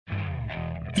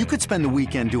You could spend the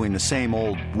weekend doing the same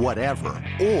old whatever,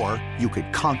 or you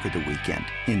could conquer the weekend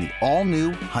in the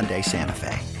all-new Hyundai Santa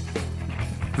Fe.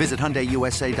 Visit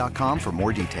HyundaiUSA.com for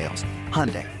more details.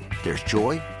 Hyundai, there's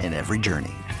joy in every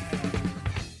journey.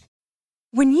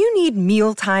 When you need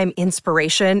mealtime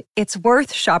inspiration, it's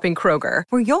worth shopping Kroger,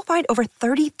 where you'll find over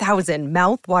 30,000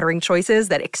 mouth-watering choices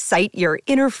that excite your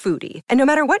inner foodie. And no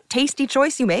matter what tasty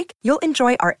choice you make, you'll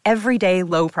enjoy our everyday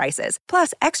low prices,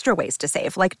 plus extra ways to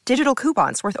save, like digital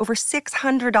coupons worth over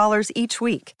 $600 each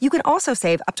week. You can also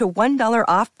save up to $1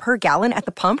 off per gallon at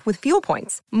the pump with fuel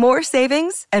points. More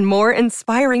savings and more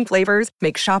inspiring flavors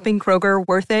make shopping Kroger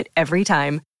worth it every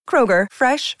time. Kroger,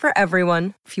 fresh for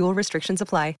everyone. Fuel restrictions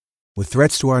apply. With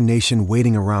threats to our nation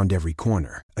waiting around every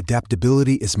corner,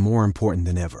 adaptability is more important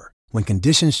than ever. When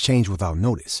conditions change without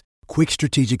notice, quick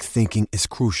strategic thinking is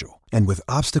crucial. And with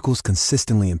obstacles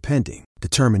consistently impending,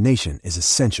 determination is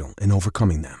essential in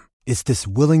overcoming them. It's this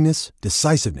willingness,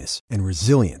 decisiveness, and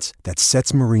resilience that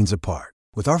sets Marines apart.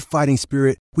 With our fighting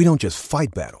spirit, we don't just fight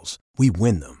battles, we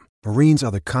win them. Marines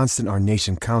are the constant our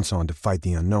nation counts on to fight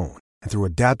the unknown. And through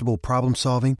adaptable problem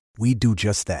solving, we do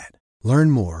just that.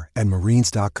 Learn more at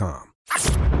Marines.com.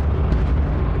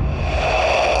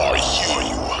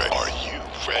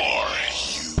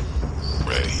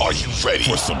 Are you ready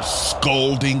for some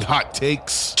scalding hot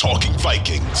takes? Talking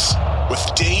Vikings with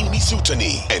Dane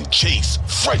Mizutani and Chase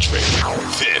Frederick.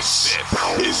 This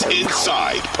is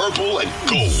Inside Purple and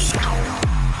Gold.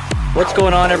 What's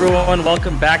going on, everyone?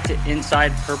 Welcome back to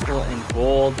Inside Purple and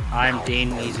Gold. I'm Dane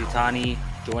Mizutani,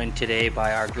 joined today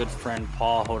by our good friend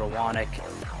Paul Hodawanek.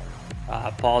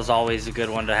 Paul's always a good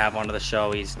one to have onto the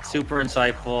show. He's super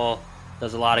insightful,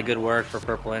 does a lot of good work for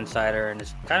Purple Insider, and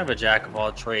is kind of a jack of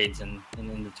all trades in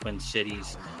the Twin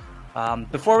Cities.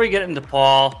 Before we get into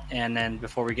Paul, and then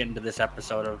before we get into this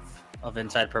episode of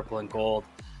Inside Purple and Gold,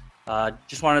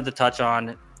 just wanted to touch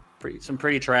on some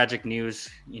pretty tragic news,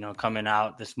 coming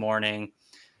out this morning.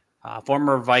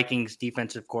 Former Vikings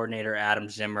defensive coordinator Adam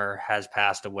Zimmer has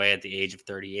passed away at the age of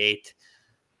 38.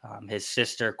 His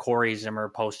sister, Corey Zimmer,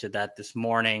 posted that this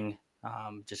morning,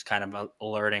 just kind of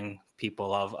alerting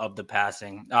people of the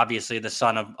passing. Obviously, the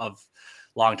son of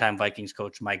longtime Vikings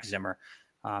coach Mike Zimmer.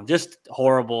 Just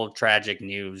horrible, tragic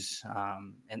news.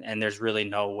 And there's really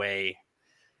no way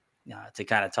to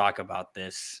kind of talk about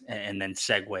this and then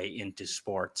segue into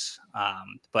sports.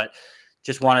 But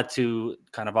just wanted to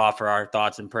kind of offer our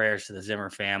thoughts and prayers to the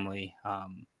Zimmer family.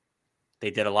 They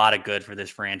did a lot of good for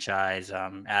this franchise.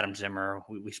 Adam Zimmer,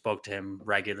 we spoke to him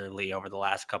regularly over the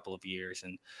last couple of years,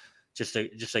 and just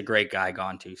a great guy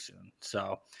gone too soon.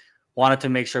 So wanted to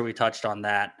make sure we touched on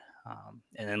that.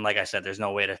 And then, like I said, there's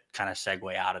no way to kind of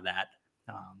segue out of that.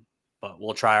 But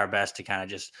we'll try our best to kind of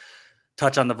just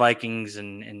touch on the Vikings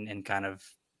and kind of,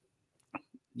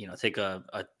 take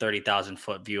a 30,000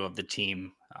 foot view of the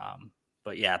team.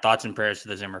 But yeah, thoughts and prayers to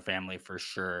the Zimmer family for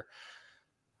sure.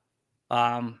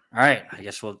 All right, I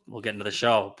guess we'll get into the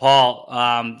show.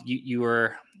 Paul, you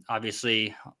were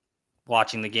obviously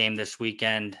watching the game this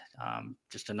weekend.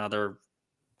 Just another,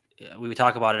 we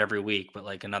talk about it every week, but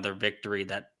like another victory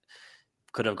that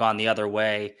could have gone the other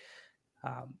way.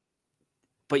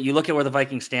 But you look at where the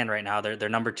Vikings stand right now. They're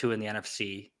number 2 in the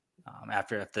NFC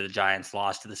after the Giants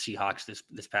lost to the Seahawks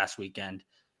this past weekend.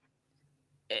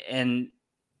 And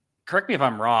correct me if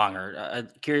I'm wrong, or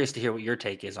curious to hear what your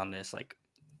take is on this. Like,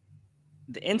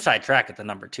 the inside track at the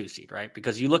number 2 seed, right?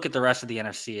 Because you look at the rest of the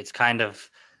NFC, it's kind of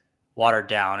watered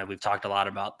down, and we've talked a lot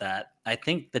about that. I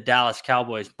think the Dallas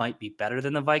Cowboys might be better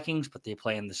than the Vikings, but they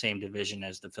play in the same division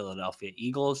as the Philadelphia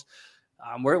Eagles.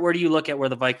 Where do you look at where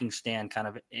the Vikings stand kind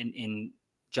of in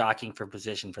jockeying for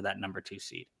position for that number 2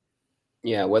 seed?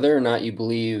 Yeah, whether or not you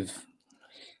believe,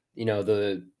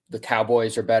 the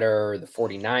Cowboys are better, or the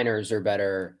 49ers are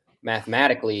better,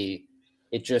 mathematically,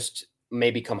 it just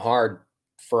may become hard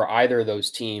for either of those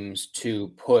teams to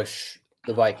push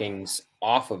the Vikings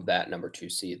off of that number 2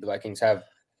 seed. The Vikings have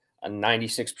a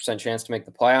 96% chance to make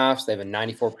the playoffs. They have a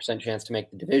 94% chance to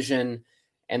make the division,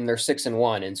 and they're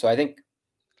 6-1. And so I think,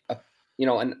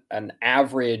 an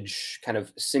average kind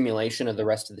of simulation of the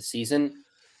rest of the season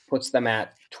puts them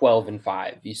at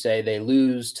 12-5. You say they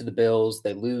lose to the Bills,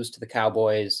 they lose to the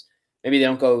Cowboys. Maybe they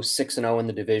don't go 6-0 in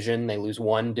the division. They lose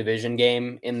one division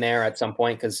game in there at some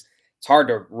point, because it's hard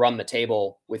to run the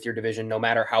table with your division, no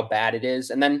matter how bad it is.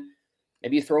 And then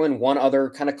maybe you throw in one other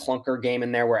kind of clunker game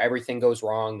in there where everything goes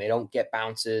wrong. They don't get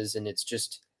bounces, and it's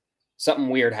just something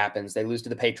weird happens. They lose to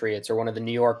the Patriots or one of the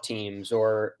New York teams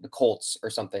or the Colts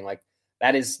or something. Like,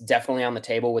 that is definitely on the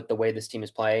table with the way this team is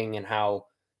playing and how,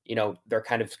 they're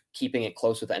kind of keeping it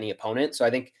close with any opponent. So I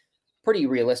think pretty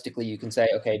realistically, you can say,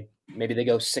 okay, maybe they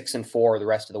go 6-4 the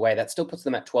rest of the way. That still puts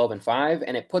them at 12-5,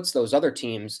 and it puts those other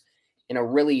teams in a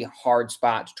really hard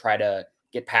spot to try to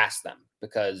get past them,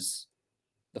 because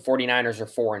the 49ers are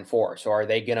 4-4. So are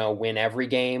they going to win every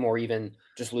game or even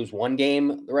just lose one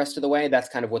game the rest of the way? That's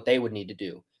kind of what they would need to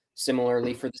do.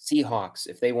 Similarly for the Seahawks,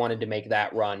 if they wanted to make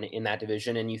that run in that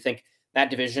division, and you think that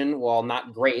division, while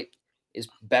not great, is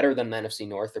better than the NFC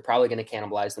North, they're probably going to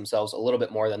cannibalize themselves a little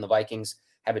bit more than the Vikings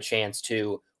have a chance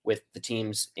to with the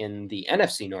teams in the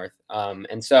NFC North.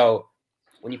 And so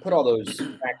when you put all those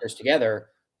factors together,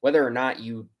 whether or not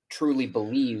you truly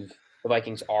believe the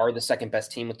Vikings are the second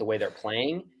best team with the way they're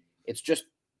playing, it's just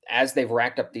as they've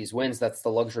racked up these wins, that's the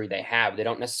luxury they have. They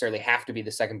don't necessarily have to be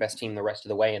the second best team the rest of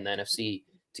the way in the NFC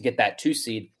to get that 2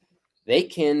 seed. They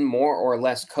can more or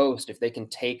less coast if they can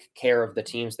take care of the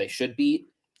teams they should beat.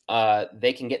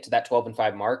 They can get to that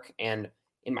 12-5 mark. And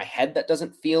in my head, that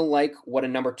doesn't feel like what a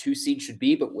number 2 seed should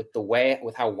be, but with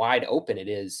how wide open it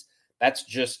is, that's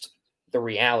just the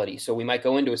reality. So we might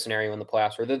go into a scenario in the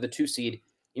playoffs where they're the 2 seed.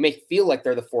 You may feel like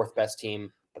they're the 4th best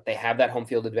team, but they have that home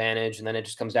field advantage, and then it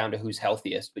just comes down to who's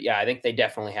healthiest. But yeah, I think they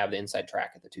definitely have the inside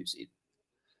track at the 2 seed.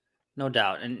 No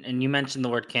doubt. And you mentioned the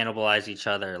word cannibalize each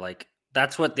other. Like,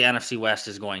 that's what the NFC West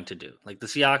is going to do. Like, the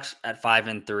Seahawks at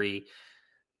 5-3,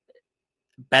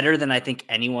 better than I think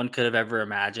anyone could have ever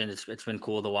imagined. It's been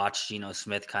cool to watch Geno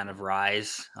Smith kind of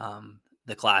rise.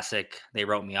 The classic, they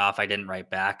wrote me off, I didn't write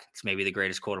back. It's maybe the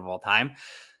greatest quote of all time.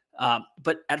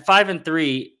 But at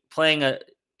 5-3, playing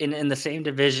in the same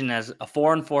division as a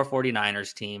 4-4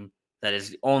 49ers team that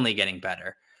is only getting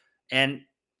better. And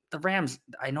the Rams,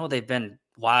 I know they've been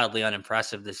wildly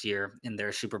unimpressive this year in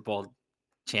their Super Bowl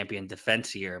champion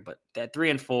defense year, but at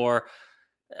 3-4,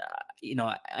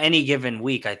 any given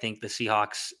week, I think the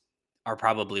Seahawks are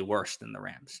probably worse than the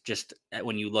Rams, just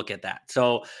when you look at that.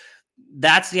 So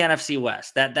that's the NFC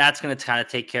West. That's going to kind of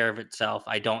take care of itself.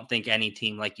 I don't think any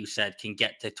team, like you said, can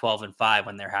get to 12-5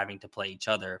 when they're having to play each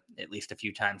other at least a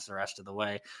few times the rest of the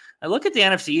way. I look at the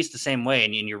NFC East the same way,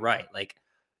 and you're right. Like,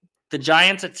 the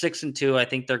Giants at 6-2, I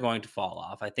think they're going to fall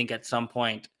off. I think at some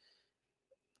point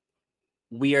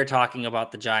we are talking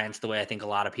about the Giants the way I think a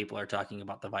lot of people are talking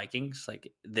about the Vikings. Like,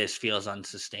 this feels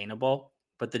unsustainable,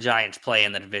 but the Giants play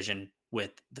in the division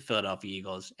with the Philadelphia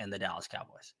Eagles and the Dallas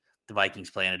Cowboys. The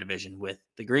Vikings play in a division with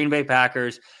the Green Bay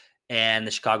Packers and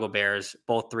the Chicago Bears,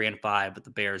 both 3-5, but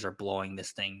the Bears are blowing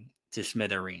this thing to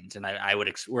smithereens. And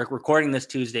we're recording this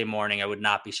Tuesday morning. I would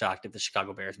not be shocked if the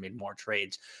Chicago Bears made more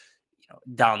trades,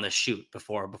 down the chute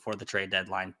before the trade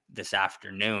deadline this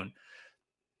afternoon.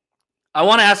 I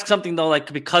want to ask something though,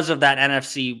 like, because of that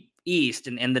NFC East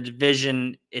and the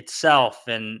division itself,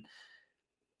 and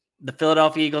the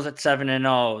Philadelphia Eagles at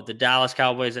 7-0, the Dallas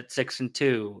Cowboys at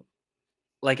 6-2.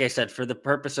 Like I said, for the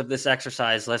purpose of this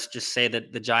exercise, let's just say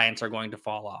that the Giants are going to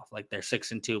fall off. Like, they're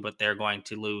 6-2, but they're going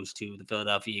to lose to the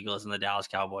Philadelphia Eagles and the Dallas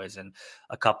Cowboys and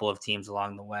a couple of teams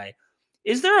along the way.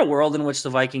 Is there a world in which the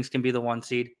Vikings can be the 1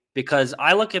 seed? Because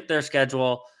I look at their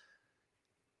schedule,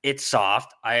 it's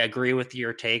soft. I agree with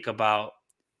your take about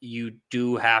you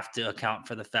do have to account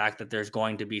for the fact that there's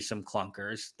going to be some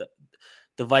clunkers.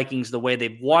 The Vikings, the way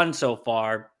they've won so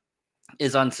far,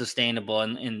 is unsustainable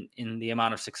in the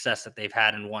amount of success that they've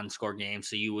had in 1-score games.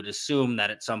 So you would assume that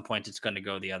at some point it's going to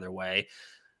go the other way.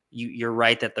 You're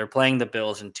right that they're playing the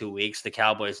Bills in 2 weeks, the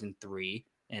Cowboys in 3,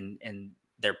 and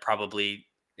there probably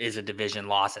is a division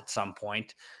loss at some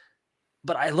point.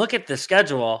 But I look at the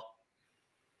schedule,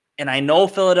 and I know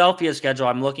Philadelphia's schedule,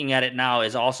 I'm looking at it now,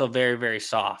 is also very, very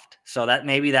soft. So that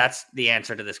maybe that's the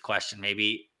answer to this question.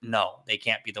 Maybe no, they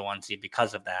can't be the 1 seed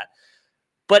because of that.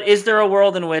 But is there a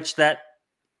world in which that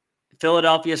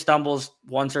Philadelphia stumbles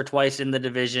once or twice in the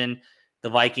division, the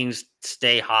Vikings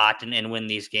stay hot and win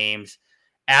these games?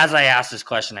 As I ask this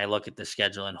question, I look at the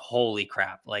schedule and holy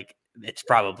crap, like, it's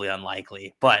probably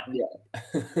unlikely. But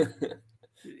yeah.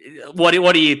 What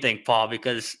do you think, Paul?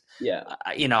 Because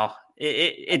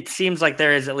it seems like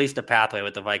there is at least a pathway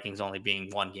with the Vikings only being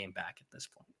 1 game back at this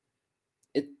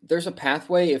point. There's a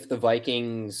pathway if the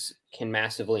Vikings can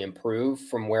massively improve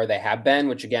from where they have been,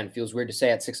 which again feels weird to say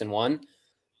at 6-1,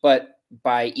 but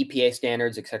by EPA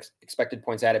standards, expected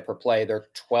points added per play, they're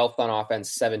 12th on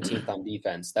offense, 17th on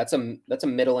defense. That's a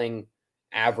middling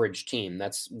average team.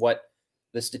 That's what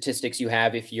the statistics you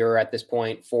have if you're at this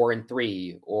point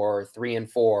 4-3 or 3-4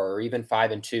 or even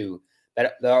 5-2.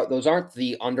 Those aren't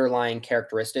the underlying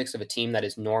characteristics of a team that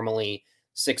is normally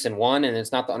 6-1, and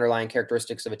it's not the underlying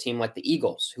characteristics of a team like the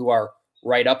Eagles, who are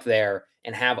right up there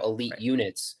and have elite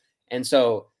units. And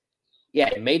so, yeah,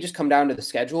 it may just come down to the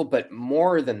schedule, but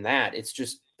more than that, it's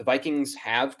just the Vikings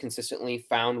have consistently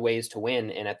found ways to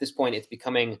win. And at this point, it's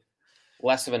becoming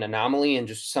less of an anomaly and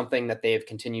just something that they have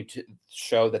continued to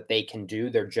show that they can do.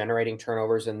 They're generating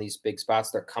turnovers in these big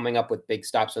spots. They're coming up with big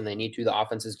stops when they need to. The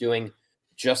offense is doing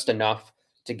just enough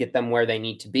to get them where they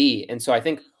need to be. And so I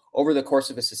think over the course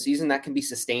of a season, that can be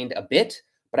sustained a bit,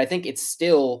 but I think it's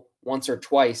still once or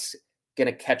twice going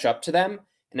to catch up to them.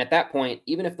 And at that point,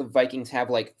 even if the Vikings have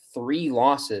like 3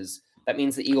 losses, that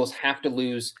means the Eagles have to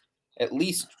lose at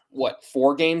least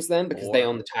 4 games then, because they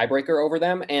own the tiebreaker over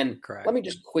them. And Correct. Let me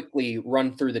just quickly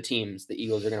run through the teams the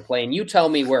Eagles are going to play, and you tell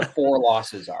me where 4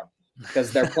 losses are,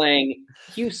 because they're playing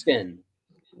Houston,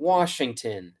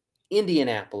 Washington,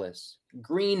 Indianapolis,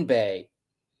 Green Bay,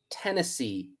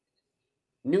 Tennessee,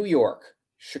 New York,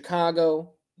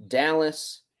 Chicago,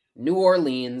 Dallas, New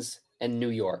Orleans, and New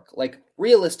York. Like,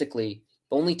 realistically,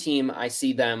 the only team I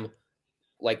see them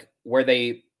like where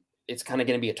it's kind of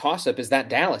going to be a toss-up is that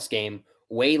Dallas game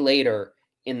way later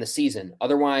in the season.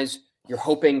 Otherwise, you're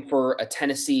hoping for a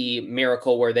Tennessee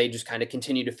miracle where they just kind of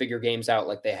continue to figure games out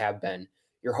like they have been.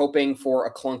 You're hoping for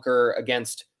a clunker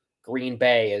against Green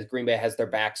Bay as Green Bay has their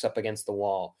backs up against the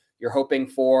wall. You're hoping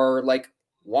for like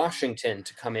Washington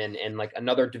to come in and like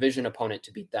another division opponent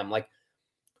to beat them. Like,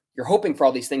 you're hoping for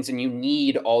all these things, and you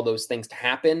need all those things to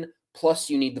happen. Plus,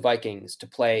 you need the Vikings to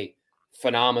play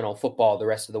phenomenal football the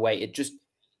rest of the way.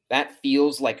 That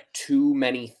feels like too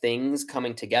many things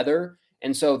coming together.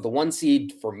 And so the 1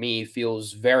 seed for me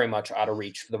feels very much out of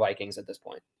reach for the Vikings at this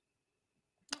point.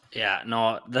 Yeah,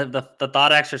 no, the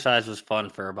thought exercise was fun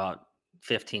for about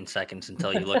 15 seconds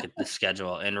until you look at the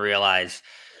schedule and realize,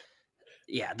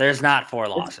 yeah, there's not 4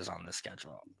 losses on the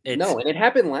schedule. No, and it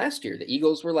happened last year. The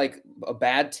Eagles were like a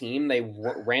bad team. They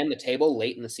ran the table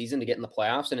late in the season to get in the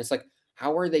playoffs. And it's like,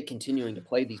 how are they continuing to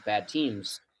play these bad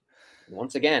teams?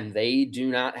 Once again, they do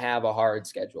not have a hard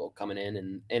schedule coming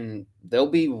in, and they'll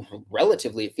be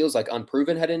relatively, it feels like,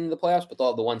 unproven heading into the playoffs, but they'll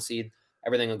have the 1 seed.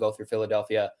 Everything will go through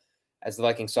Philadelphia. As the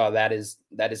Vikings saw, that is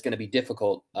going to be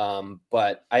difficult.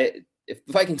 But if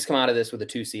the Vikings come out of this with a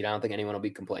 2 seed, I don't think anyone will be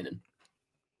complaining.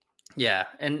 Yeah,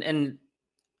 and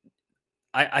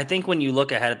I think when you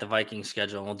look ahead at the Vikings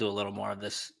schedule, and we'll do a little more of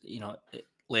this,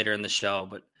 later in the show,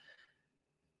 but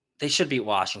they should beat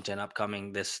Washington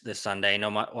upcoming this Sunday. I know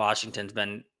Washington's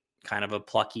been kind of a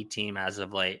plucky team as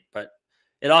of late, but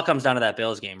it all comes down to that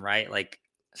Bills game, right? Like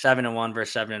 7-1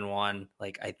 versus 7-1.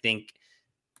 Like, I think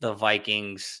the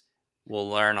Vikings will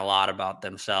learn a lot about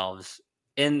themselves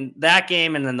in that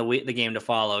game, and then the game to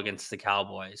follow against the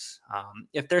Cowboys.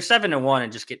 If they're 7-1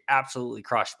 and just get absolutely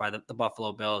crushed by the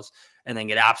Buffalo Bills, and then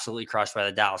get absolutely crushed by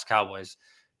the Dallas Cowboys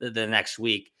the next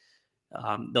week,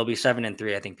 they'll be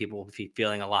 7-3. I think people will be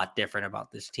feeling a lot different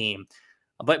about this team.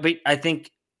 But I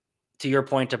think, to your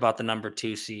point about the number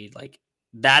 2 seed, like,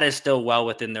 that is still well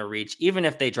within their reach, even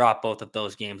if they drop both of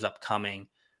those games upcoming,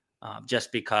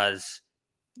 just because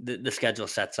the schedule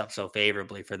sets up so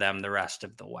favorably for them the rest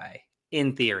of the way.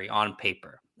 In theory, on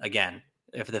paper, again,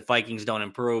 if the Vikings don't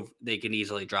improve, they can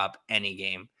easily drop any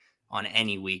game on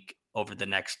any week over the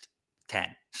next 10.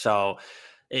 So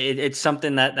it's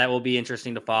something that will be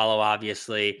interesting to follow,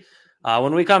 obviously.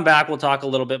 When we come back, we'll talk a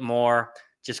little bit more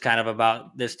just kind of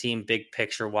about this team big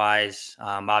picture wise.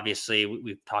 Obviously,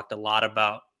 we've talked a lot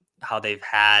about how they've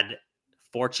had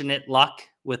fortunate luck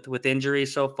with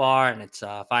injuries so far, and it's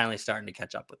finally starting to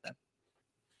catch up with them.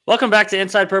 Welcome back to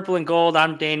Inside Purple and Gold.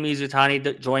 I'm Dane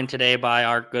Mizutani, joined today by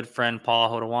our good friend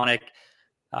Paul Hodawanek.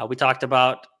 We talked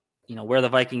about where the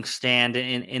Vikings stand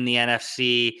in the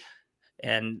NFC,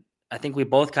 and I think we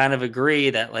both kind of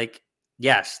agree that, like,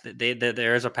 yes,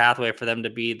 there is a pathway for them to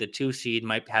be the 2 seed,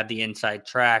 might have the inside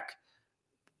track.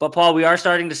 But Paul, we are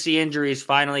starting to see injuries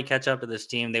finally catch up to this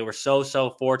team. They were so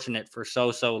fortunate for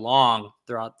so long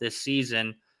throughout this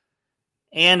season.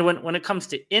 And when it comes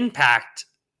to impact,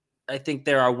 I think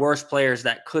there are worse players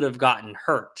that could have gotten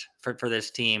hurt for this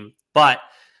team. But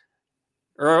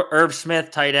Irv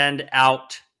Smith, tight end,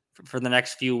 out for the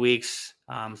next few weeks.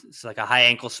 It's like a high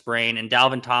ankle sprain. And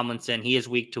Dalvin Tomlinson, he is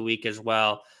week to week as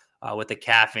well with a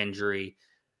calf injury.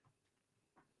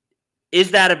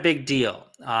 Is that a big deal?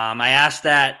 I asked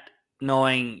that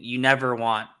knowing you never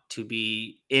want to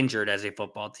be injured as a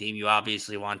football team. You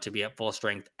obviously want to be at full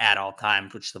strength at all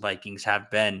times, which the Vikings have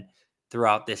been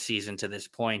throughout this season to this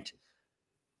point.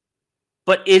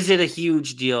 But is it a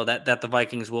huge deal that the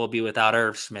Vikings will be without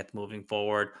Irv Smith moving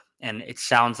forward? And it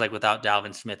sounds like without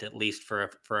Dalvin Smith, at least for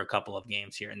a couple of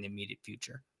games here in the immediate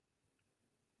future.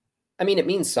 I mean, it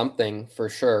means something for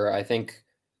sure. I think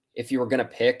if you were going to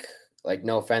pick, like,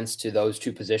 no offense to those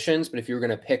 2 positions, but if you were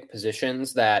going to pick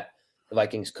positions that the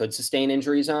Vikings could sustain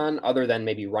injuries on, other than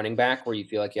maybe running back, where you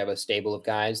feel like you have a stable of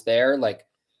guys there, like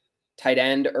tight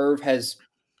end, Irv has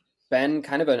been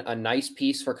kind of a nice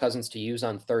piece for Cousins to use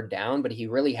on third down, but he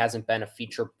really hasn't been a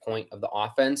feature point of the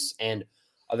offense. And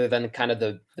other than kind of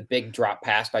the big drop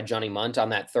pass by Johnny Munt on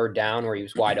that third down where he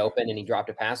was wide open and he dropped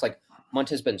a pass, like Munt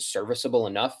has been serviceable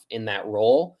enough in that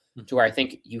role to where I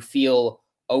think you feel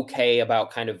okay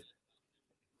about kind of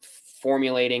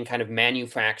formulating, kind of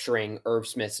manufacturing Irv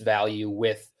Smith's value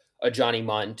with a Johnny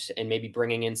Munt and maybe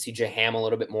bringing in CJ Ham a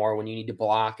little bit more when you need to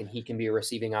block and he can be a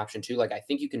receiving option too. Like I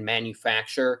think you can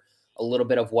manufacture a little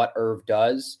bit of what Irv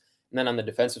does. And then on the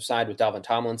defensive side with Dalvin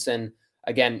Tomlinson,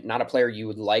 again, not a player you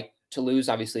would like to lose.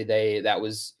 Obviously that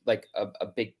was like a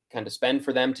big kind of spend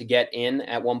for them to get in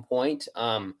at one point.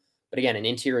 But again, an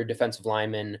interior defensive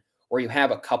lineman where you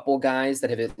have a couple guys that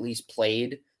have at least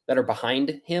played that are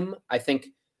behind him. I think,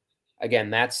 again,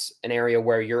 that's an area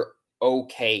where you're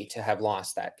okay to have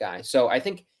lost that guy. So I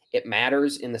think it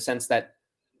matters in the sense that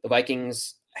the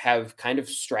Vikings have kind of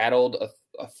straddled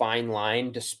a fine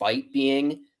line despite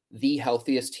being the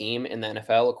healthiest team in the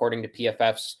NFL, according to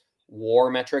PFF's WAR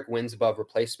metric, wins above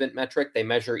replacement metric. They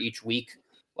measure each week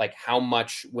like how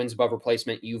much wins above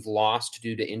replacement you've lost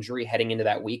due to injury heading into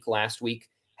that week. Last week,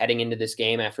 heading into this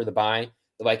game after the bye,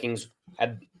 the Vikings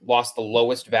had lost the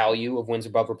lowest value of wins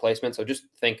above replacement. So just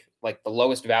think like the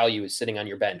lowest value is sitting on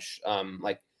your bench.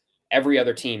 Like every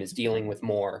other team is dealing with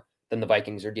more than the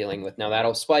Vikings are dealing with. Now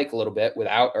that'll spike a little bit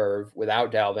without Irv,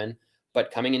 without Dalvin,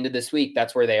 but coming into this week,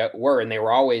 that's where they were. And they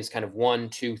were always kind of 1,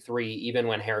 2, 3, even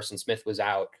when Harrison Smith was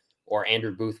out or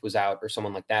Andrew Booth was out or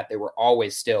someone like that, they were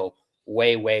always still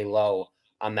way, way low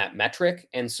on that metric.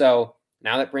 And so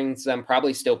now that brings them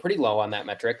probably still pretty low on that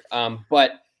metric.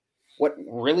 But what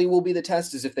really will be the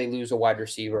test is if they lose a wide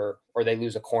receiver or they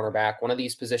lose a cornerback, one of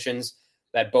these positions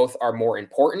that both are more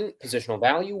important positional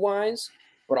value wise,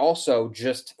 but also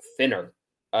just thinner.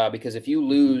 Because if you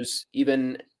lose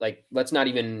even like, let's not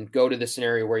even go to the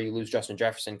scenario where you lose Justin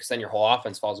Jefferson, because then your whole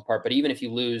offense falls apart. But even if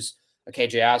you lose a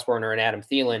KJ Osborne or an Adam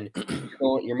Thielen,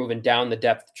 you're moving down the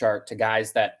depth chart to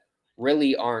guys that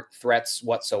really aren't threats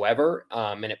whatsoever.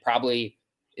 And it probably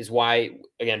is why,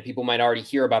 again, people might already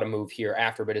hear about a move here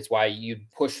after, but it's why you'd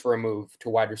push for a move to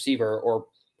wide receiver or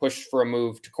push for a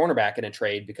move to cornerback in a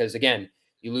trade. Because again,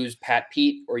 you lose Pat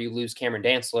Pete or you lose Cameron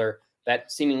Dantzler,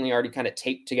 that seemingly already kind of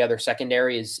taped together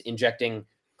secondary is injecting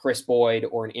Chris Boyd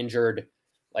or an injured,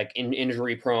 like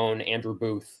injury prone Andrew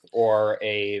Booth or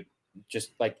a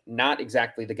just like not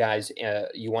exactly the guys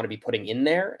you want to be putting in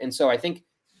there. And so I think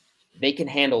they can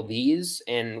handle these.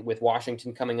 And with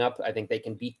Washington coming up, I think they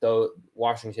can beat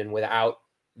Washington without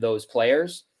those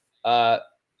players. But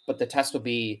the test will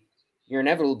be, you're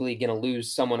inevitably going to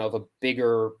lose someone of a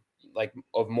bigger, like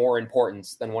of more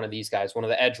importance than one of these guys, one of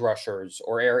the edge rushers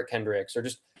or Eric Kendricks, or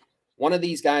just one of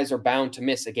these guys are bound to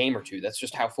miss a game or two. That's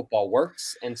just how football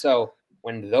works. And so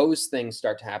when those things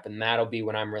start to happen, that'll be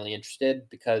when I'm really interested,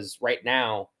 because right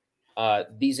now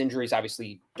these injuries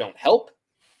obviously don't help.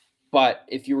 But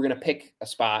if you were going to pick a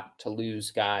spot to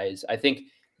lose guys, I think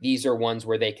these are ones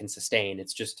where they can sustain.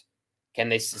 It's just, can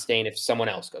they sustain if someone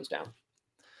else goes down?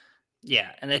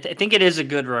 Yeah. And I think it is a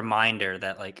good reminder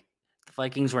that like the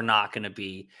Vikings were not going to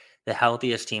be the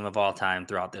healthiest team of all time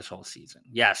throughout this whole season.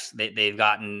 Yes, they've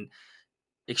gotten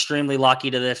extremely lucky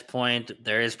to this point.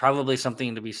 There is probably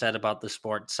something to be said about the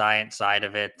sports science side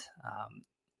of it.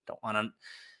 Don't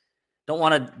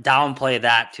want to downplay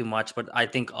that too much, but I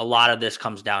think a lot of this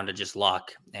comes down to just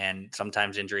luck, and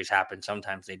sometimes injuries happen,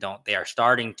 sometimes they don't. They are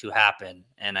starting to happen,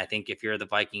 and I think if you're the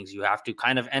Vikings, you have to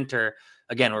kind of enter,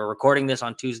 again, we're recording this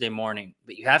on Tuesday morning,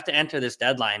 but you have to enter this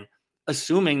deadline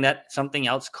assuming that something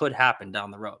else could happen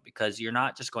down the road, because you're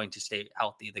not just going to stay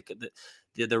healthy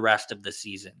the rest of the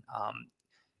season.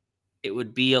 It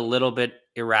would be a little bit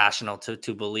irrational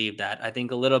to believe that. I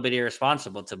think a little bit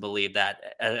irresponsible to believe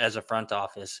that as a front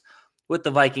office, with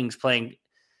the Vikings playing,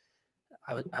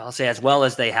 I'll say as well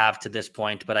as they have to this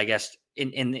point, but I guess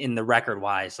in the record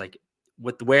wise, like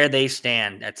with where they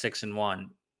stand at 6-1,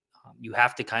 you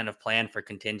have to kind of plan for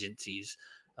contingencies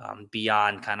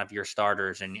beyond kind of your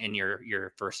starters and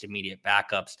your first immediate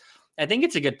backups. I think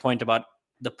it's a good point about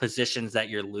the positions that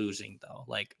you're losing though.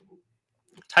 Like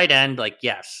tight end, like,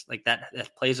 yes, like that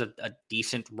plays a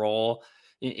decent role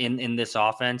in this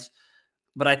offense,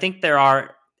 but I think there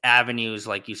are avenues,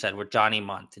 like you said, with Johnny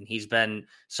Munt, and he's been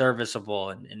serviceable,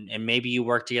 and maybe you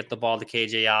work to get the ball to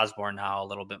KJ Osborne now a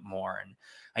little bit more. And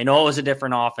I know it was a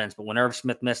different offense, but when Irv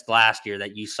Smith missed last year,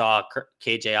 that you saw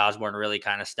KJ Osborne really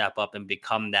kind of step up and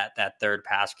become that third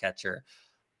pass catcher.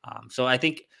 So I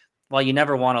think while you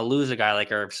never want to lose a guy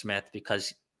like Irv Smith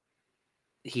because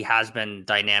he has been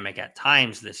dynamic at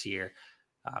times this year,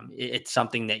 it's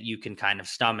something that you can kind of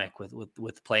stomach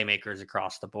with playmakers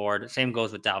across the board. Same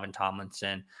goes with Dalvin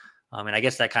Tomlinson. And I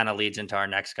guess that kind of leads into our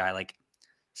next guy, like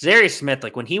Zadarius Smith.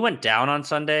 Like when he went down on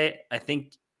Sunday, I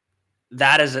think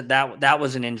that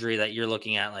was an injury that you're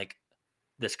looking at like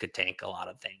this could tank a lot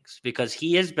of things because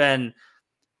he has been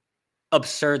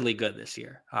absurdly good this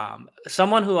year.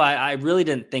 Someone who I really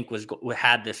didn't think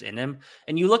had this in him.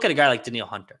 And you look at a guy like Danielle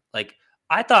Hunter. Like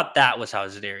I thought that was how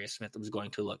Zadarius Smith was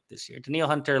going to look this year. Danielle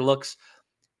Hunter looks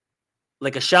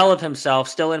like a shell of himself,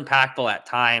 still impactful at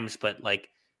times, but like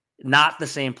not the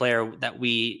same player that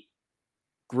we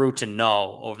grew to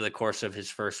know over the course of his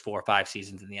first 4 or 5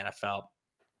 seasons in the NFL.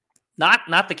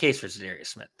 Not the case for Zadarius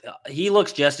Smith. He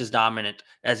looks just as dominant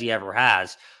as he ever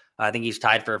has. I think he's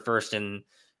tied for first in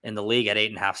the league at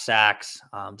 8.5 sacks.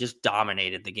 Just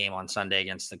dominated the game on Sunday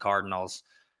against the Cardinals.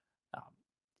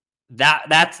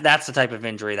 That's the type of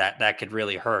injury that could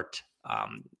really hurt.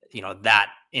 That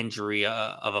injury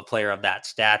of a player of that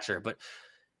stature. But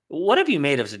what have you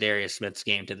made of Zadarius Smith's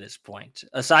game to this point,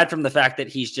 aside from the fact that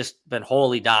he's just been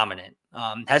wholly dominant?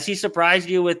 Has he surprised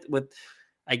you with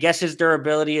I guess his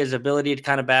durability, his ability to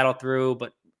kind of battle through,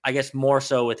 but I guess more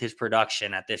so with his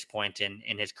production at this point in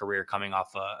his career, coming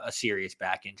off a serious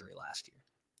back injury last year?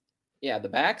 Yeah, the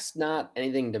back's not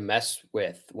anything to mess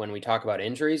with when we talk about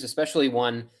injuries, especially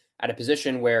one at a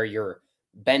position where you're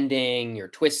bending, you're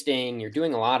twisting, you're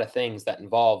doing a lot of things that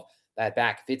involve that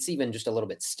back. If it's even just a little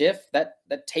bit stiff, that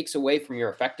takes away from your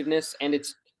effectiveness, and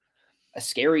it's a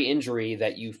scary injury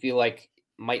that you feel like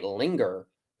might linger.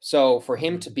 So for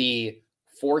him to be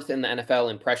 4th in the NFL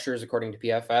in pressures, according to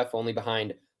PFF, only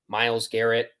behind Myles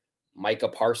Garrett, Micah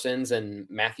Parsons, and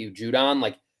Matthew Judon,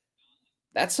 like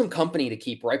that's some company to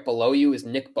keep. Right below you is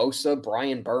Nick Bosa,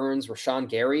 Brian Burns, Rashawn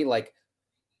Gary. Like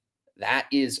that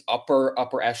is upper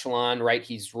echelon, right?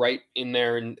 He's right in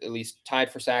there and at least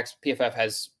tied for sacks. PFF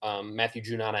has Matthew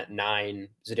Judon at 9,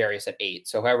 Zadarius at 8.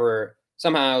 So however,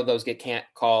 somehow those get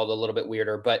called a little bit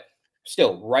weirder, but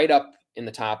still right up in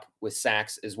the top with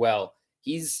sacks as well.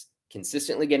 He's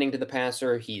consistently getting to the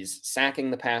passer. He's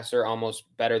sacking the passer almost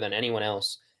better than anyone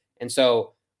else. And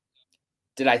so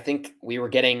did I think we were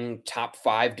getting top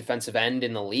 5 defensive end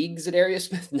in the league, Zadarius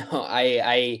Smith? No,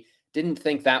 I didn't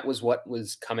think that was what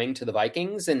was coming to the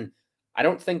Vikings. And I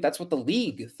don't think that's what the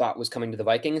league thought was coming to the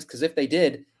Vikings, because if they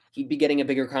did, he'd be getting a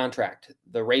bigger contract.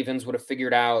 The Ravens would have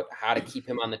figured out how to keep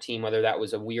him on the team, whether that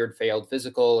was a weird failed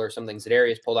physical or something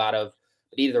Zadarius pulled out of.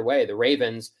 But either way, the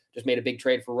Ravens just made a big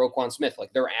trade for Roquan Smith.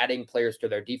 Like they're adding players to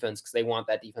their defense because they want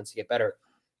that defense to get better.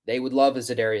 They would love a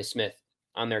Zadarius Smith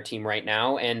on their team right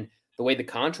now. And the way the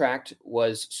contract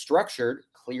was structured,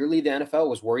 clearly the NFL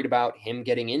was worried about him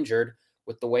getting injured,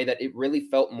 with the way that it really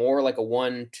felt more like a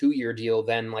 1-2 year deal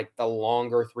than like the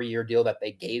longer 3-year deal that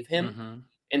they gave him. Mm-hmm.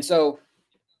 And so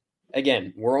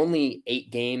again, we're only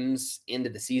 8 games into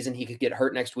the season. He could get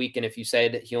hurt next week. And if you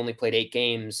said he only played 8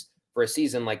 games for a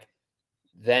season, like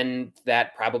then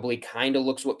that probably kind of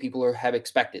looks what people have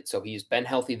expected. So he's been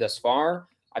healthy thus far.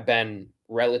 I've been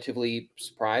relatively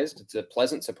surprised. It's a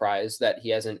pleasant surprise that he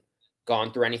hasn't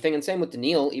gone through anything. And same with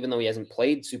Danielle, even though he hasn't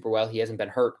played super well, he hasn't been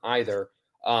hurt either.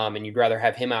 And you'd rather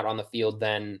have him out on the field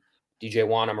than DJ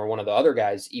Wanham or one of the other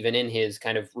guys, even in his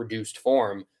kind of reduced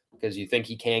form, because you think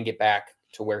he can get back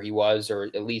to where he was, or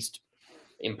at least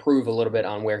improve a little bit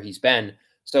on where he's been.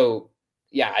 So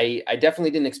yeah, I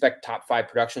definitely didn't expect top 5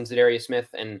 productions at Zadarius Smith.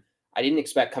 And I didn't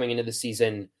expect coming into the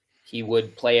season he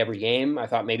would play every game. I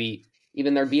thought maybe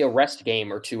even there'd be a rest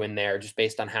game or 2 in there just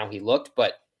based on how he looked,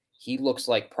 but he looks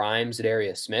like prime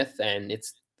Zadarius Smith. And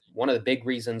it's one of the big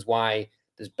reasons why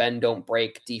this bend don't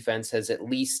break defense has at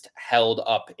least held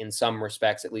up in some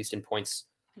respects, at least in points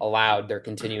allowed. They're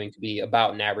continuing to be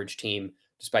about an average team,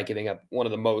 despite giving up one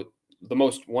of the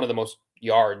most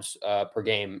yards per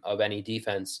game of any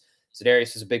defense.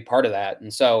 Zadarius is a big part of that.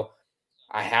 And so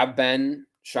I have been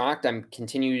shocked. I'm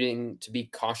continuing to be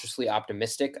cautiously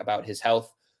optimistic about his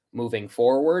health moving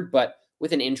forward. But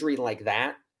with an injury like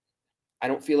that, I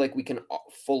don't feel like we can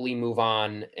fully move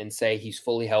on and say he's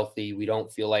fully healthy. We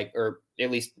don't feel like, or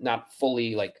at least not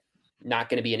fully, like not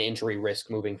going to be an injury risk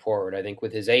moving forward. I think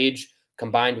with his age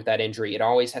combined with that injury, it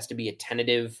always has to be a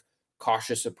tentative,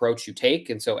 cautious approach you take.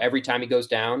 And so every time he goes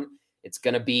down, it's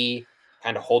going to be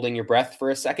kind of holding your breath for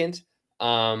a second.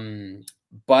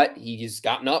 But he's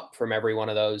gotten up from every one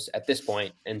of those at this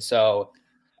point. And so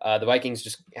the Vikings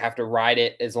just have to ride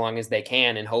it as long as they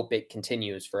can and hope it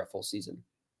continues for a full season.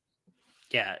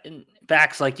 Yeah, and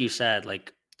backs, like you said,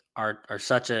 like are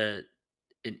such an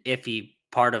iffy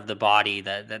part of the body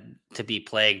that to be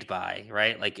plagued by,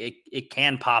 right? Like it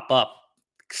can pop up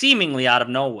seemingly out of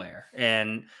nowhere,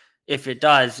 and if it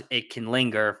does, it can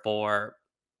linger for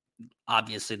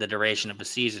obviously the duration of the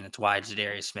season. It's why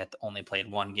Zadarius Smith only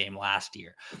played one game last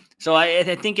year. So I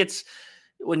think it's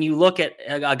when you look at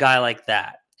a guy like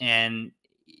that and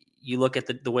you look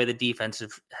at the way the defense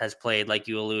has played, like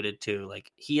you alluded to,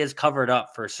 like he has covered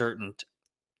up for certain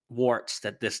warts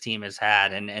that this team has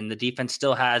had. And the defense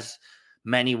still has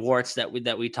many warts that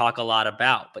we talk a lot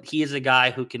about, but he is a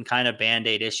guy who can kind of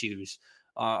band-aid issues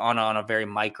on a very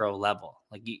micro level.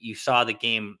 Like you saw the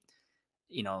game,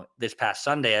 this past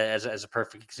Sunday as a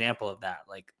perfect example of that.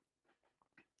 Like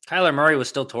Kyler Murray was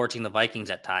still torching the Vikings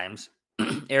at times.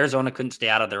 Arizona couldn't stay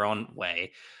out of their own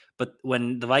way. But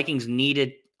when the Vikings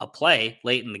needed a play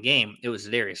late in the game, it was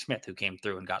Zadarius Smith who came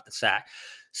through and got the sack.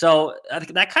 So I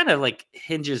think that kind of like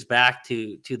hinges back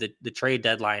to the trade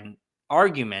deadline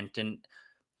argument. And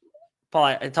Paul,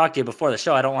 I talked to you before the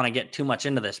show. I don't want to get too much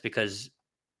into this because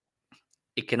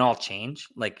it can all change.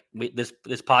 Like this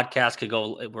podcast could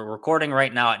go, we're recording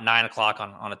right now at 9:00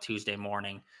 on a Tuesday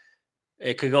morning.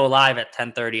 It could go live at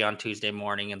 10:30 on Tuesday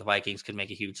morning and the Vikings could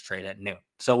make a huge trade at noon.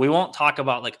 So we won't talk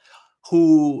about like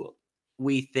who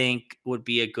we think would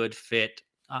be a good fit.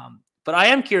 But I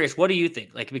am curious, what do you think?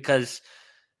 Like, because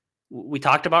we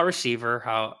talked about receiver,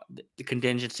 how the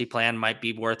contingency plan might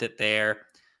be worth it there.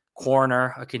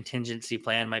 Corner, a contingency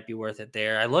plan might be worth it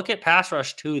there. I look at pass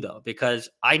rush too, though, because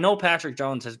I know Patrick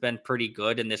Jones has been pretty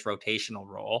good in this rotational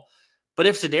role. But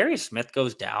if Zadarius Smith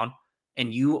goes down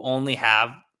and you only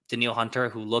have Danielle Hunter,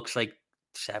 who looks like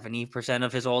 70%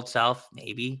 of his old self,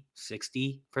 maybe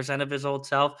 60% of his old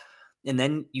self, and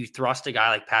then you thrust a guy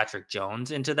like Patrick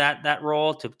Jones into that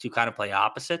role to kind of play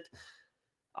opposite,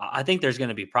 I think there's going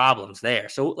to be problems there.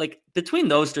 So like between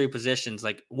those three positions,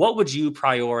 like what would you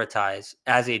prioritize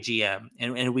as a GM?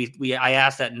 And I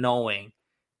asked that knowing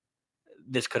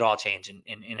this could all change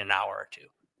in an hour or two.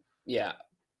 Yeah.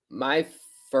 My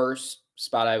first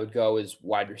spot I would go is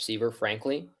wide receiver,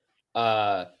 frankly.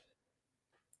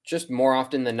 Just more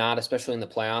often than not, especially in the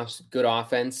playoffs, good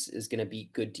offense is going to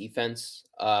beat good defense.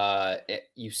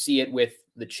 You see it with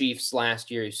the Chiefs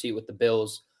last year. You see it with the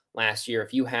Bills last year.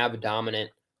 If you have a dominant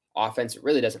offense, it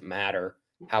really doesn't matter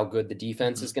how good the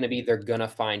defense is going to be. They're going to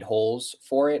find holes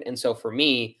for it. And so for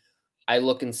me, I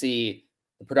look and see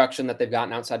the production that they've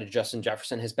gotten outside of Justin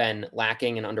Jefferson has been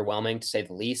lacking and underwhelming, to say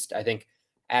the least. I think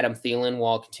Adam Thielen,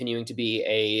 while continuing to be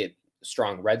a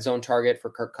strong red zone target for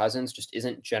Kirk Cousins, just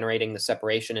isn't generating the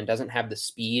separation and doesn't have the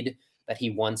speed that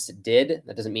he once did.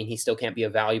 That doesn't mean he still can't be a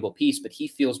valuable piece, but he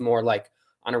feels more like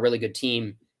on a really good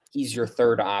team, he's your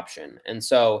third option. And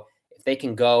so if they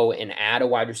can go and add a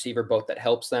wide receiver, both that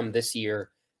helps them this year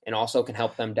and also can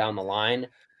help them down the line,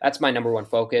 that's my number one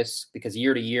focus, because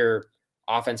year to year,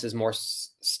 offense is more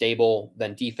stable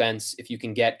than defense. If you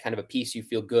can get kind of a piece you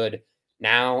feel good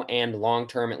now and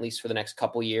long-term, at least for the next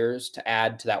couple years, to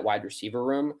add to that wide receiver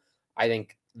room, I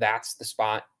think that's the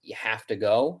spot you have to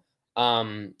go.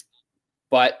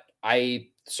 But I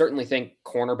certainly think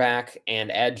cornerback and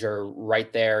edge are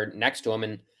right there next to him.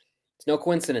 And it's no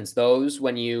coincidence. Those,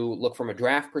 when you look from a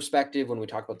draft perspective, when we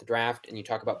talk about the draft and you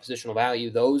talk about positional value,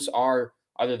 those are,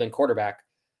 other than quarterback,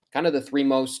 kind of the three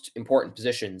most important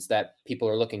positions that people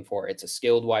are looking for. It's a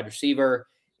skilled wide receiver,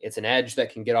 it's an edge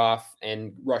that can get off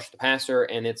and rush the passer,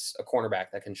 and it's a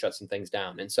cornerback that can shut some things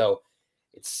down. And so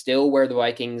it's still where the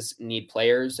Vikings need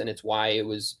players, and it's why it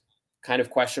was kind of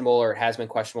questionable, or it has been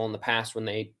questionable in the past, when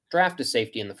they draft a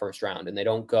safety in the first round and they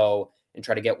don't go and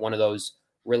try to get one of those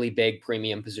really big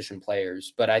premium position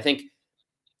players. But I think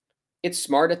it's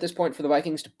smart at this point for the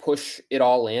Vikings to push it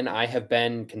all in. I have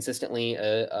been consistently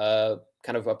a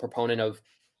kind of a proponent of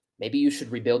maybe you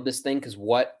should rebuild this thing, because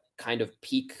what kind of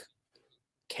peak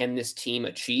can this team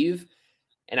achieve?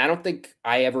 And I don't think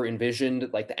I ever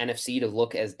envisioned like the NFC to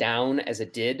look as down as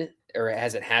it did, or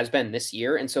as it has been this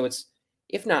year. And so it's,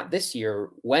 if not this year,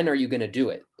 when are you going to do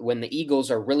it? When the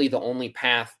Eagles are really the only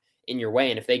path in your way.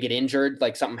 And if they get injured,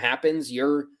 like something happens,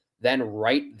 you're then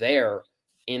right there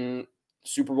in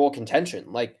Super Bowl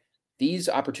contention. Like, these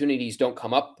opportunities don't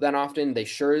come up that often. They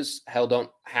sure as hell don't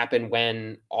happen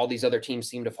when all these other teams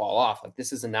seem to fall off. Like,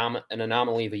 this is an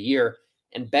anomaly of a year,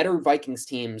 and better Vikings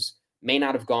teams may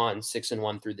not have gone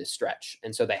 6-1 through this stretch.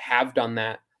 And so they have done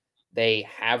that. They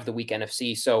have the weak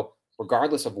NFC. So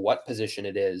regardless of what position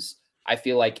it is, I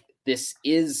feel like this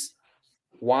is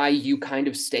why you kind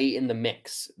of stay in the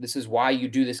mix. This is why you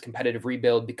do this competitive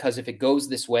rebuild, because if it goes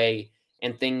this way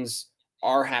and things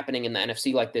are happening in the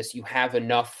NFC like this, you have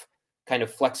enough kind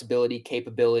of flexibility,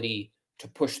 capability to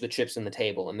push the chips in the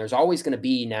table. And there's always going to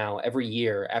be, now every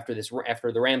year after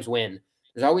the Rams win,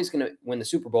 there's always going to win the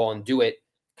Super Bowl and do it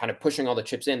kind of pushing all the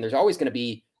chips in. There's always going to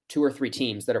be 2 or 3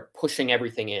 teams that are pushing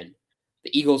everything in.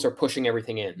 The Eagles are pushing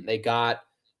everything in. They got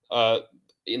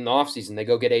in the offseason, they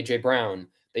go get AJ Brown.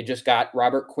 They just got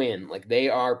Robert Quinn. Like, they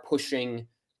are pushing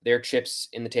their chips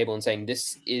in the table and saying,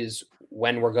 this is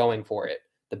when we're going for it.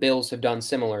 The Bills have done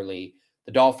similarly.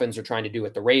 The Dolphins are trying to do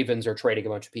it. The Ravens are trading a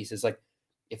bunch of pieces. Like,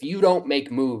 if you don't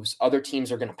make moves, other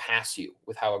teams are going to pass you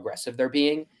with how aggressive they're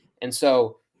being. And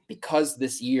so because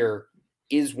this year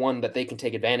is one that they can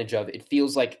take advantage of, it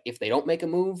feels like if they don't make a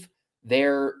move,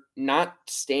 they're not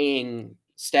staying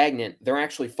stagnant. They're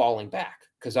actually falling back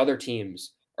because other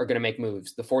teams are going to make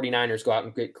moves. The 49ers go out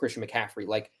and get Christian McCaffrey.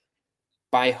 Like,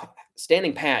 by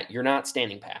standing pat, you're not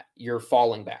standing pat. You're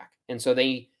falling back. And so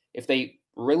if they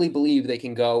really believe they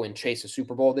can go and chase a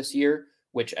Super Bowl this year,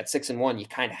 which at 6-1, you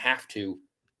kind of have to,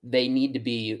 they need to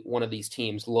be one of these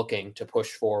teams looking to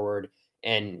push forward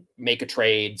and make a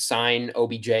trade, sign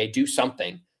OBJ, do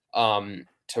something to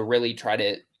really try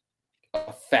to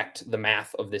affect the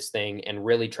math of this thing and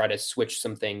really try to switch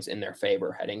some things in their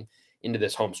favor heading into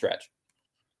this home stretch.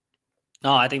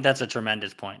 No, I think that's a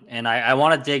tremendous point. And I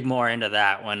want to dig more into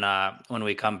that when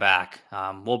we come back.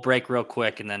 We'll break real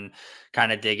quick and then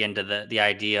kind of dig into the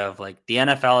idea of like the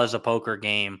NFL is a poker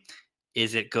game.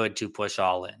 Is it good to push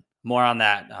all in? More on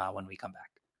that when we come back.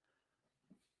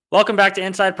 Welcome back to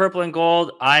Inside Purple and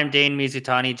Gold. I'm Dane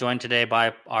Mizutani, joined today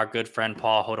by our good friend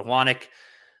Paul Hodawanek.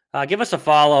 Give us a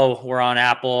follow. We're on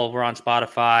Apple. We're on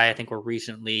Spotify. I think we're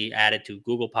recently added to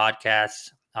Google Podcasts.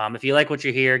 If you like what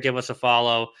you hear, give us a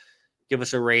follow. Give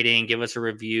us a rating. Give us a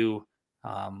review.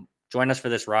 Join us for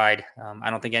this ride. I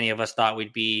don't think any of us thought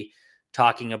we'd be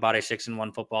talking about a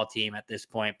 6-1 football team at this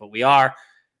point, but we are.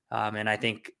 And I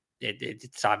think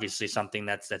it's obviously something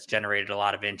that's generated a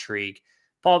lot of intrigue.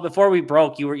 Paul, before we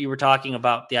broke, you were talking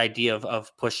about the idea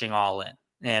of pushing all in.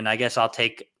 And I guess I'll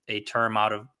take a term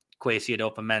out of Kwesi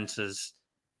Adofo-Mensah's,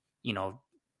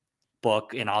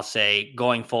 book, and I'll say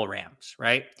going full Rams,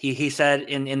 right? He said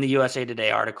in the USA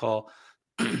Today article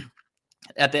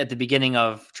at the beginning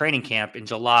of training camp in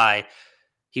July,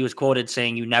 he was quoted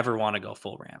saying, you never want to go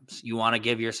full Rams. You want to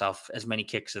give yourself as many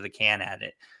kicks as they can at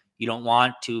it. You don't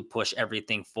want to push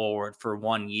everything forward for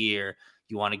 1 year.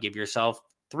 You want to give yourself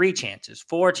 3 chances,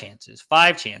 4 chances,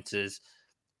 5 chances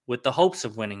with the hopes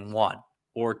of winning 1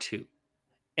 or 2.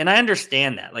 And I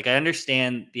understand that. Like, I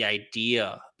understand the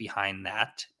idea behind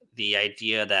that, the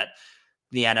idea that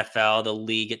the NFL, the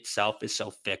league itself is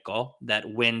so fickle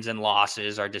that wins and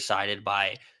losses are decided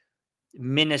by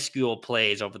minuscule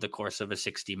plays over the course of a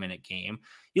 60-minute game.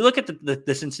 You look at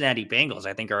the Cincinnati Bengals,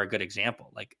 I think are a good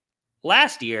example. Like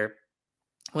last year,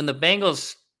 when the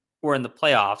Bengals were in the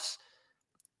playoffs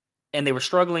and they were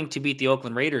struggling to beat the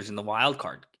Oakland Raiders in the wild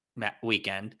card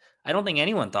weekend, I don't think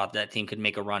anyone thought that team could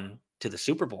make a run to the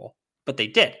Super Bowl, but they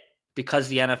did, because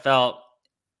the NFL,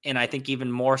 and I think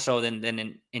even more so than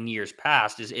in years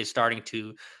past, is starting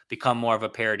to become more of a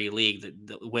parity league.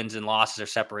 The wins and losses are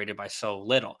separated by so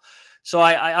little. So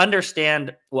I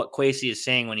understand what Kwesi is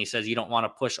saying when he says you don't want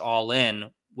to push all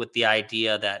in with the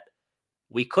idea that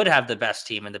we could have the best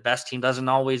team and the best team doesn't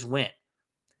always win.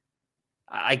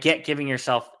 I get giving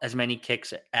yourself as many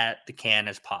kicks at the can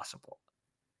as possible.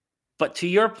 But to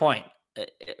your point,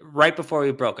 right before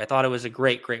we broke, I thought it was a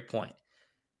great point.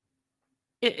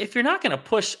 If you're not going to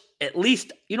push, at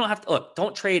least you don't have to look,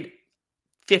 don't trade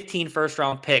 15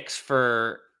 first-round picks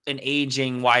for an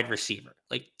aging wide receiver.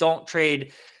 Like, don't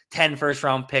trade 10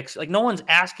 first-round picks. Like, no one's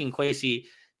asking Kwesi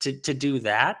to do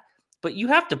that, but you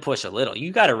have to push a little.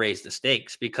 You got to raise the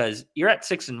stakes because you're at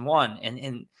 6-1.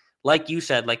 And like you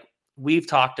said, like we've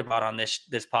talked about on this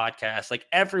podcast, like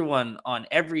everyone on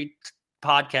every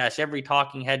podcast, every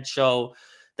talking head show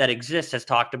that exists has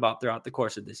talked about throughout the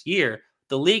course of this year,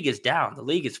 the league is down. The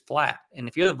league is flat. And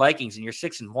if you're the Vikings and you're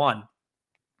 6-1,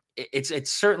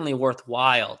 it's certainly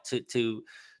worthwhile to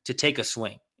take a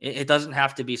swing. It doesn't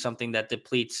have to be something that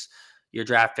depletes your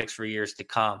draft picks for years to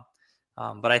come.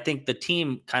 But I think the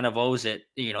team kind of owes it,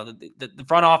 the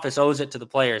front office owes it to the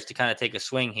players to kind of take a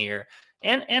swing here.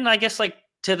 And I guess like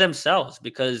to themselves,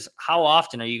 because how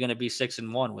often are you going to be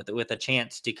 6-1 with a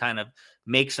chance to kind of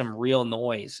make some real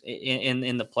noise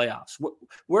in the playoffs?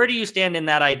 Where do you stand in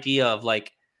that idea of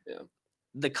like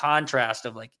the contrast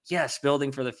of like, yes,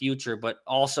 building for the future, but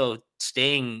also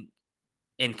staying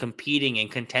and competing and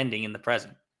contending in the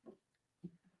present?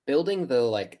 Building the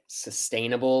like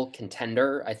sustainable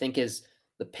contender, I think, is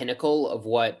the pinnacle of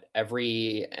what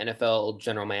every NFL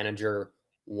general manager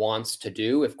wants to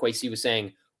do. If Kwesi was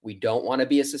saying, we don't want to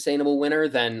be a sustainable winner,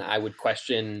 then I would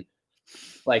question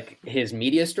like his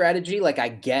media strategy. Like, I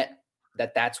get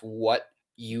that that's what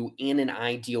you, in an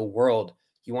ideal world,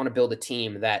 you want to build a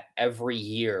team that every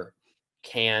year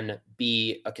can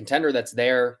be a contender that's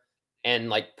there and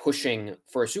like pushing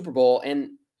for a Super Bowl. And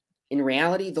in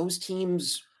reality, those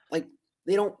teams, like,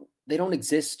 they don't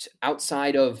exist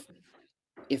outside of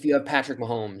if you have Patrick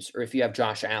Mahomes or if you have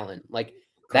Josh Allen. Like,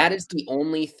 that is the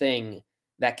only thing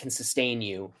that can sustain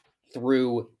you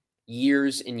through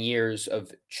years and years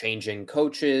of changing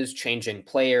coaches, changing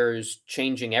players,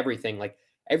 changing everything. Like,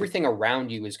 everything around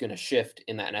you is going to shift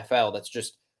in the NFL. That's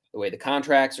just the way the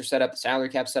contracts are set up, the salary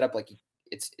cap set up. Like,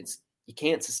 it's you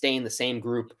can't sustain the same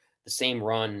group, the same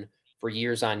run for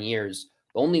years on years.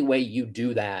 The only way you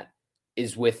do that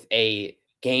is with a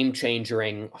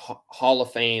game-changing Hall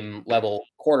of Fame level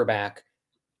quarterback.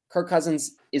 Kirk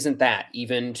Cousins isn't that,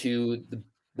 even to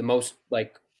the most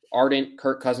like ardent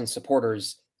Kirk Cousins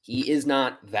supporters. He is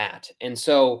not that. And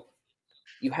so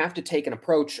you have to take an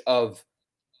approach of,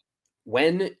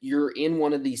 when you're in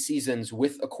one of these seasons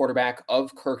with a quarterback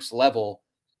of Kirk's level,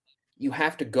 you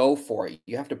have to go for it.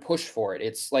 You have to push for it.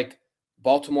 It's like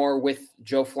Baltimore with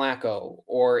Joe Flacco,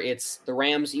 or it's the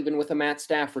Rams even with a Matt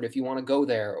Stafford if you want to go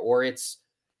there, or it's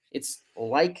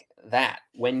like that.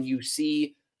 When you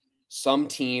see some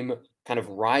team kind of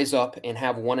rise up and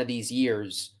have one of these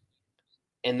years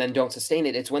and then don't sustain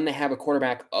it, it's when they have a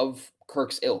quarterback of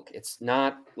Kirk's ilk. It's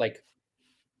not like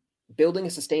building a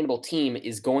sustainable team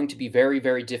is going to be very,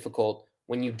 very difficult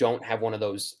when you don't have one of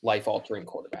those life-altering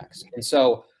quarterbacks. And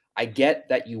so I get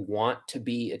that you want to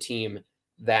be a team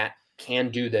that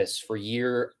can do this for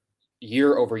year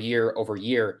over year over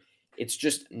year. It's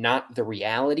just not the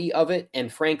reality of it.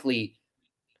 And frankly,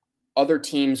 other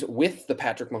teams with the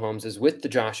Patrick Mahomeses, with the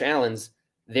Josh Allens,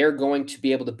 they're going to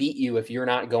be able to beat you if you're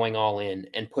not going all in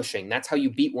and pushing. That's how you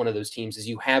beat one of those teams, is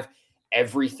you have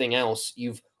everything else.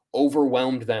 You've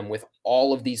overwhelmed them with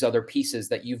all of these other pieces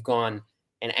that you've gone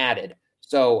and added.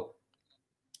 So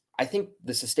I think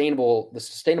the sustainable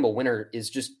winner is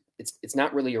just, it's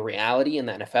not really a reality in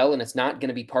the NFL, and it's not going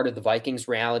to be part of the Vikings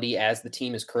reality as the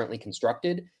team is currently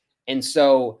constructed. And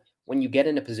so when you get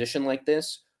in a position like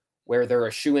this, where they're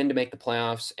a shoe-in to make the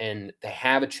playoffs and they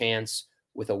have a chance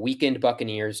with a weakened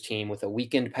Buccaneers team, with a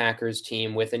weakened Packers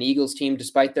team, with an Eagles team,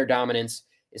 despite their dominance,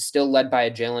 is still led by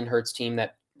a Jalen Hurts team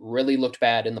that really looked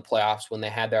bad in the playoffs when they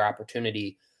had their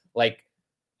opportunity. Like,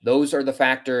 those are the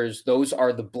factors. Those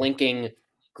are the blinking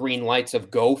green lights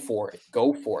of go for it,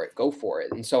 go for it, go for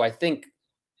it. And so I think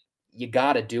you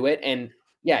got to do it. And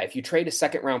yeah, if you trade a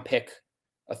second round pick,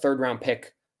 a third round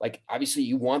pick, like, obviously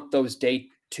you want those day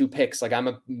 2 picks. Like, I'm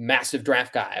a massive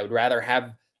draft guy. I would rather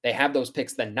they have those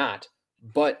picks than not.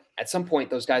 But at some point,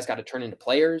 those guys got to turn into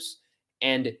players,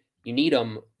 and you need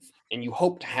them, and you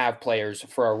hope to have players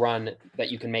for a run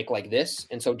that you can make like this.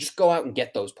 And so just go out and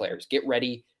get those players. Get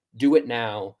ready, do it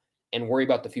now, and worry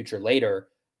about the future later.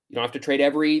 You don't have to trade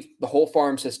the whole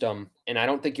farm system, and I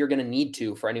don't think you're going to need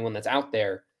to for anyone that's out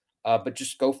there. But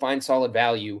just go find solid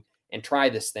value and try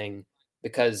this thing,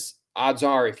 because odds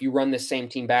are, if you run this same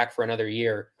team back for another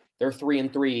year, they're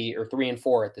 3-3 or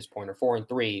 3-4 at this point, or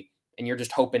 4-3, and you're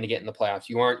just hoping to get in the playoffs.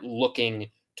 You aren't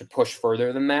looking to push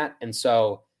further than that. And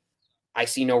so I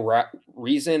see no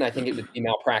reason. I think it would be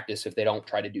malpractice if they don't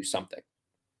try to do something.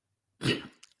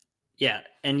 Yeah.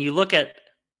 And you look at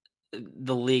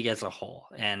the league as a whole,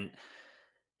 and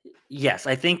yes,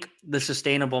 I think the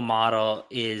sustainable model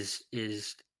is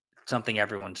something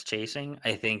everyone's chasing.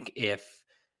 I think if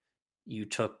you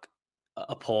took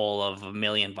a poll of 1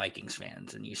 million Vikings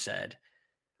fans and you said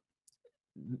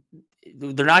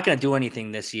they're not going to do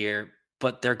anything this year,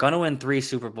 but they're going to win 3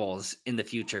 Super Bowls in the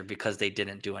future because they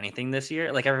didn't do anything this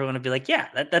year, like, everyone would be like, yeah,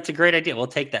 that's a great idea. We'll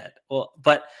take that. Well,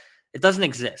 but it doesn't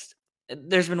exist.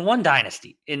 There's been one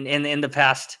dynasty in the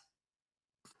past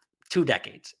 2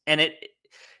 decades, and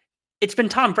it's been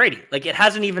Tom Brady. Like, it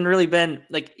hasn't even really been,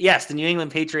 like, yes, the New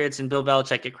England Patriots and Bill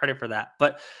Belichick get credit for that,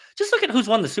 but just look at who's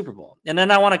won the Super Bowl. And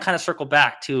then I want to kind of circle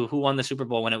back to who won the Super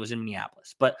Bowl when it was in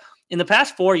Minneapolis. But in the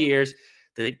past 4 years,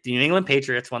 the New England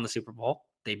Patriots won the Super Bowl.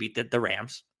 They beat the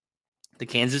Rams. The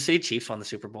Kansas City Chiefs won the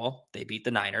Super Bowl. They beat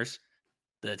the Niners.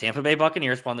 The Tampa Bay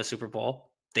Buccaneers won the Super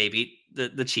Bowl. They beat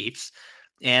the Chiefs.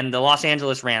 And the Los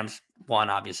Angeles Rams won,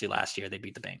 obviously, last year. They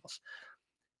beat the Bengals.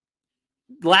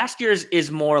 Last year's is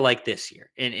more like this year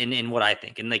in what I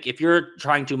think. And, like, if you're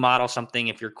trying to model something,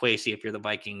 if you're Kwesi, if you're the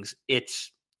Vikings,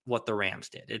 it's what the Rams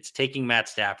did. It's taking Matt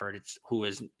Stafford. It's who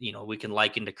is, we can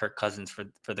liken to Kirk Cousins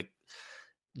for the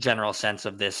general sense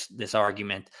of this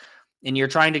argument. And you're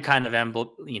trying to kind of,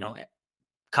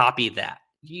 copy that.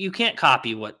 You can't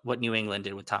copy what New England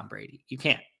did with Tom Brady. You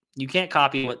can't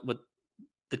copy what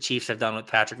the Chiefs have done with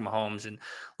Patrick Mahomes, and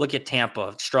look at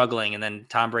Tampa struggling, and then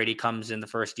Tom Brady comes in the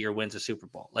first year, wins a Super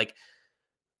Bowl. Like,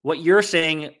 what you're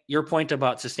saying, your point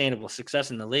about sustainable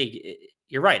success in the league,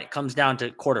 you're right. It comes down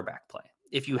to quarterback play.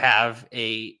 If you have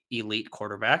a elite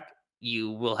quarterback,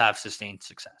 you will have sustained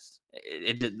success.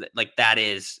 Like that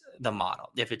is the model.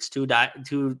 If it's two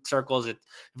circles, if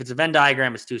it's a Venn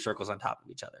diagram, it's two circles on top of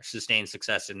each other. Sustained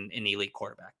success in elite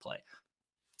quarterback play.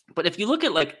 But if you look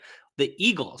at like the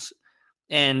Eagles,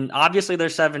 and obviously they're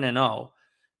 7-0,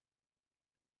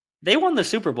 they won the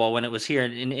Super Bowl when it was here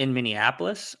in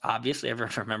Minneapolis. Obviously,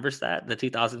 everyone remembers that, the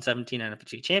 2017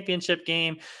 NFC Championship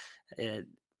game. It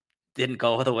didn't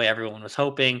go the way everyone was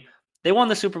hoping. They won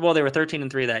the Super Bowl. They were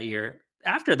 13-3 that year.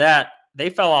 After that, they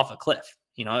fell off a cliff.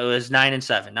 It was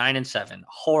 9-7,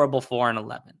 horrible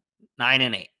 4-11,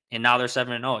 9-8, and now they're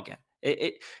 7-0 again.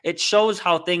 It shows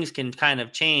how things can kind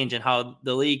of change and how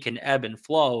the league can ebb and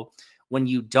flow when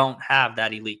you don't have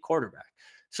that elite quarterback.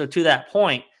 So to that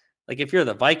point, like if you're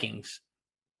the Vikings,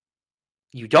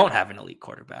 you don't have an elite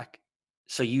quarterback.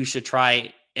 So you should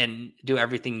try and do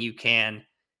everything you can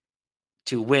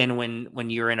to win when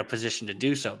you're in a position to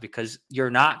do so, because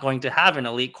you're not going to have an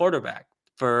elite quarterback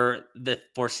for the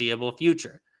foreseeable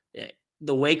future.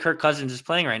 The way Kirk Cousins is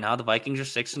playing right now, the Vikings are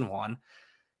 6-1.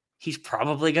 He's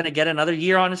probably going to get another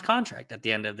year on his contract at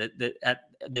the end of at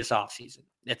this offseason.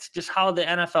 It's just how the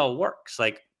NFL works.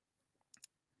 Like,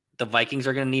 the Vikings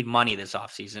are going to need money this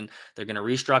offseason. They're going to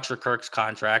restructure Kirk's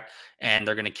contract, and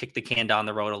they're going to kick the can down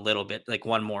the road a little bit, like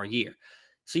one more year.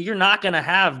 So you're not going to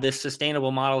have this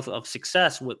sustainable model of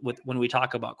success with when we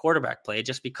talk about quarterback play,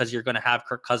 just because you're going to have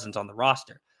Kirk Cousins on the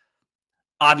roster.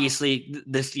 Obviously,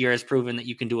 this year has proven that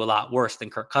you can do a lot worse than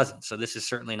Kirk Cousins. So this is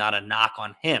certainly not a knock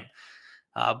on him.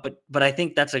 But I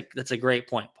think that's a great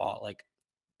point, Paul. Like,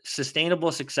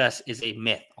 sustainable success is a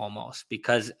myth almost,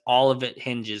 because all of it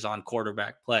hinges on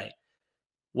quarterback play.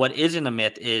 What isn't a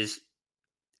myth is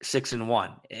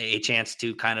 6-1, a chance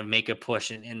to kind of make a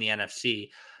push in the NFC.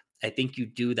 I think you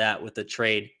do that with a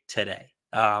trade today.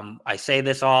 I say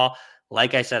this all,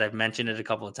 like I said, I've mentioned it a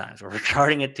couple of times. We're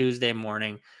recording it Tuesday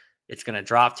morning. It's going to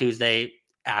drop Tuesday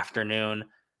afternoon.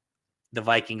 The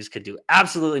Vikings could do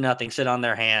absolutely nothing, sit on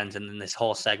their hands, and then this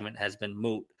whole segment has been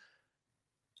moot.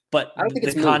 But I don't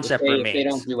think the concept remains. If they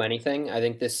don't do anything, I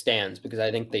think this stands, because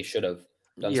I think they should have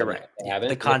done You're something. right. They haven't.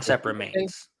 The concept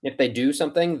remains. If they do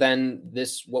something, then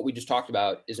what we just talked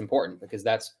about is important, because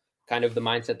that's kind of the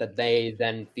mindset that they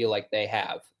then feel like they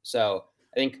have. So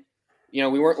I think, we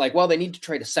weren't like, well, they need to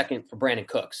trade a second for Brandon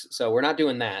Cooks, so we're not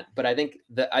doing that. But I think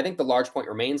the large point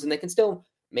remains, and they can still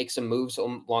make some moves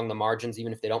along the margins,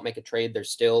 even if they don't make a trade.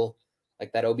 There's still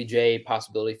like that OBJ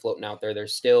possibility floating out there.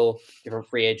 There's still different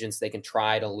free agents they can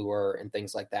try to lure and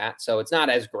things like that. So it's not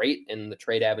as great, and the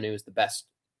trade avenue is the best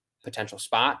potential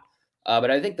spot. But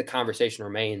I think the conversation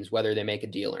remains whether they make a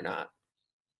deal or not.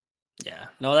 Yeah,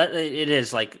 no, that it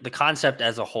is like the concept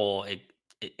as a whole.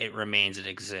 It remains, it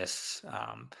exists.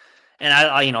 And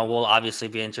I we'll obviously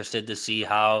be interested to see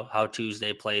how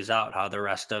Tuesday plays out, how the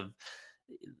rest of,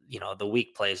 the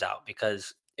week plays out,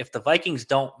 because if the Vikings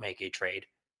don't make a trade,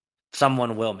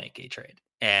 someone will make a trade.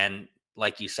 And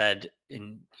like you said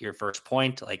in your first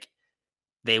point, like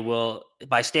they will,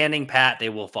 by standing pat, they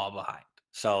will fall behind.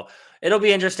 So it'll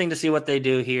be interesting to see what they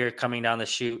do here coming down the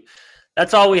chute.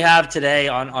 That's all we have today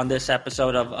on this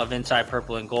episode of Inside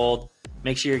Purple and Gold.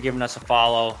 Make sure you're giving us a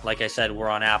follow. Like I said, we're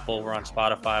on Apple, we're on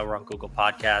Spotify, we're on Google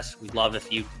Podcasts. We'd love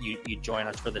if you join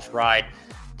us for this ride.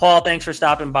 Paul, thanks for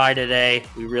stopping by today.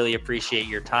 We really appreciate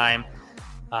your time.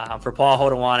 For Paul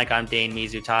Hodawanek, I'm Dane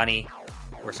Mizutani.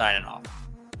 We're signing off.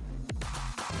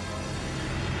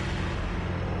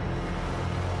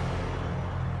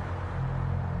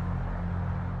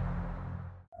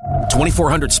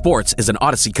 .2400 Sports is an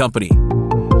Odyssey company.